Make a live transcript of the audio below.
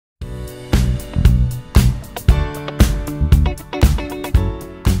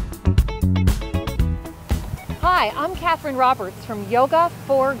Hi, I'm Katherine Roberts from Yoga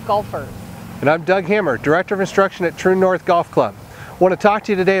for Golfers. And I'm Doug Hammer, Director of Instruction at TROON North Golf Club. I want to talk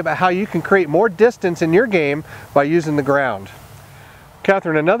to you today about how you can create more distance in your game by using the ground.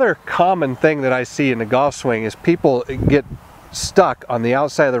 Katherine, another common thing that I see in the golf swing is people get stuck on the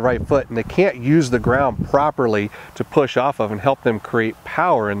outside of the right foot and they can't use the ground properly to push off of and help them create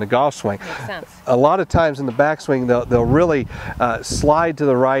power in the golf swing. Makes sense. A lot of times in the backswing they'll really slide to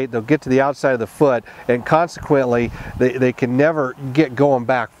the right, they'll get to the outside of the foot, and consequently they can never get going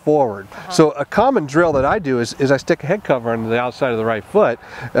back forward. So a common drill that I do is I stick a head cover on the outside of the right foot,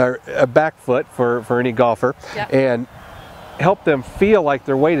 or a back foot for any golfer, and help them feel like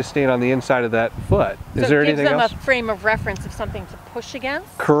their weight is staying on the inside of that foot. So is there anything else? It gives them a frame of reference of something to push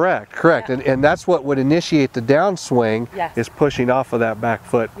against? Correct. Yeah. And that's what would initiate the downswing, is pushing off of that back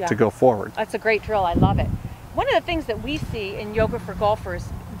foot to go forward. That's a great drill, I love it. One of the things that we see in Yoga for Golfers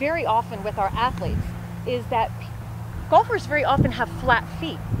very often with our athletes is that golfers very often have flat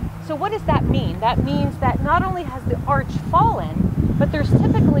feet. So what does that mean? That means that not only has the arch fallen, but there's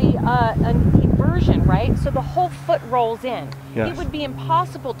typically an eversion, right? So the whole foot rolls in. It would be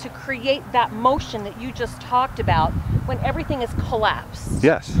impossible to create that motion that you just talked about when everything is collapsed.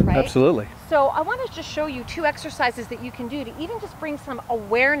 Yes, right? Absolutely. So I want to just show you two exercises that you can do to even just bring some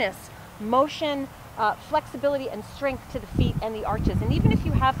awareness, motion, flexibility and strength to the feet and the arches. And even if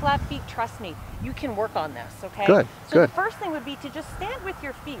you have flat feet, trust me, you can work on this, okay? Good. The first thing would be to just stand with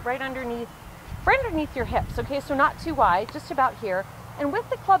your feet right underneath your hips, okay? So not too wide, just about here. And with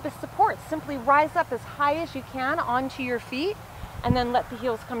the club as support, simply rise up as high as you can onto your feet and then let the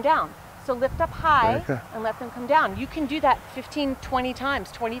heels come down. So lift up high and let them come down. You can do that 15, 20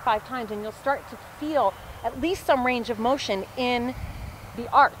 times, 25 times, and you'll start to feel at least some range of motion in the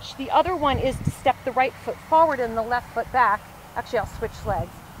arch. The other one is to step the right foot forward and the left foot back. Actually, I'll switch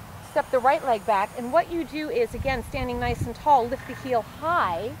legs. Step the right leg back, and what you do is, again, standing nice and tall, lift the heel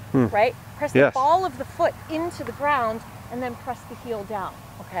high, right? Press the ball of the foot into the ground, and then press the heel down,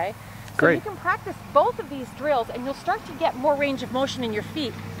 okay? So you can practice both of these drills, and you'll start to get more range of motion in your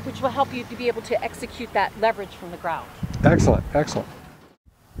feet, which will help you to be able to execute that leverage from the ground. Excellent, excellent.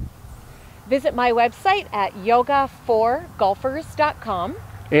 Visit my website at yogaforgolfers.com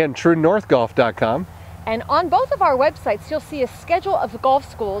and TROONNorthGolf.com. And on both of our websites, you'll see a schedule of golf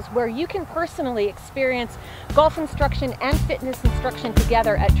schools where you can personally experience golf instruction and fitness instruction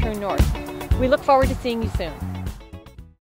together at TROON North. We look forward to seeing you soon.